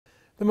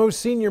The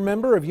most senior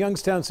member of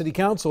Youngstown City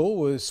Council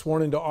was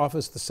sworn into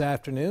office this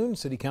afternoon.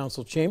 City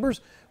Council chambers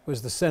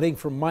was the setting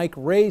for Mike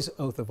Ray's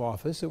oath of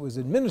office. It was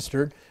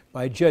administered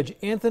by Judge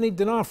Anthony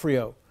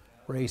D'Onofrio.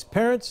 Ray's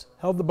parents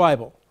held the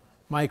Bible.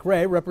 Mike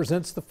Ray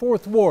represents the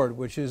 4th Ward,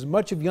 which is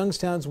much of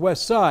Youngstown's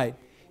west side.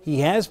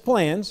 He has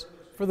plans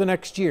for the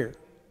next year.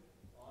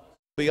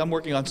 I'm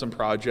working on some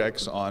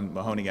projects on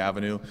Mahoning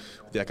Avenue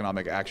with the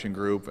Economic Action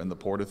Group and the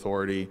Port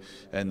Authority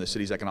and the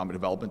city's Economic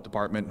Development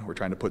Department. We're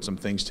trying to put some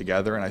things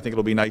together, and I think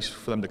it'll be nice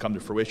for them to come to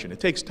fruition.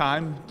 It takes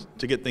time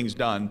to get things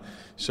done,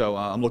 so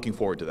I'm looking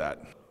forward to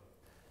that.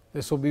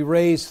 This will be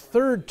Ray's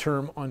 3rd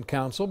term on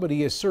council, but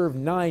he has served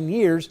 9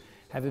 years,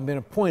 having been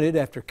appointed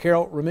after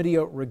Carol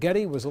Remedios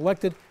Righetti was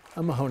elected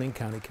a Mahoning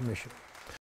County Commissioner.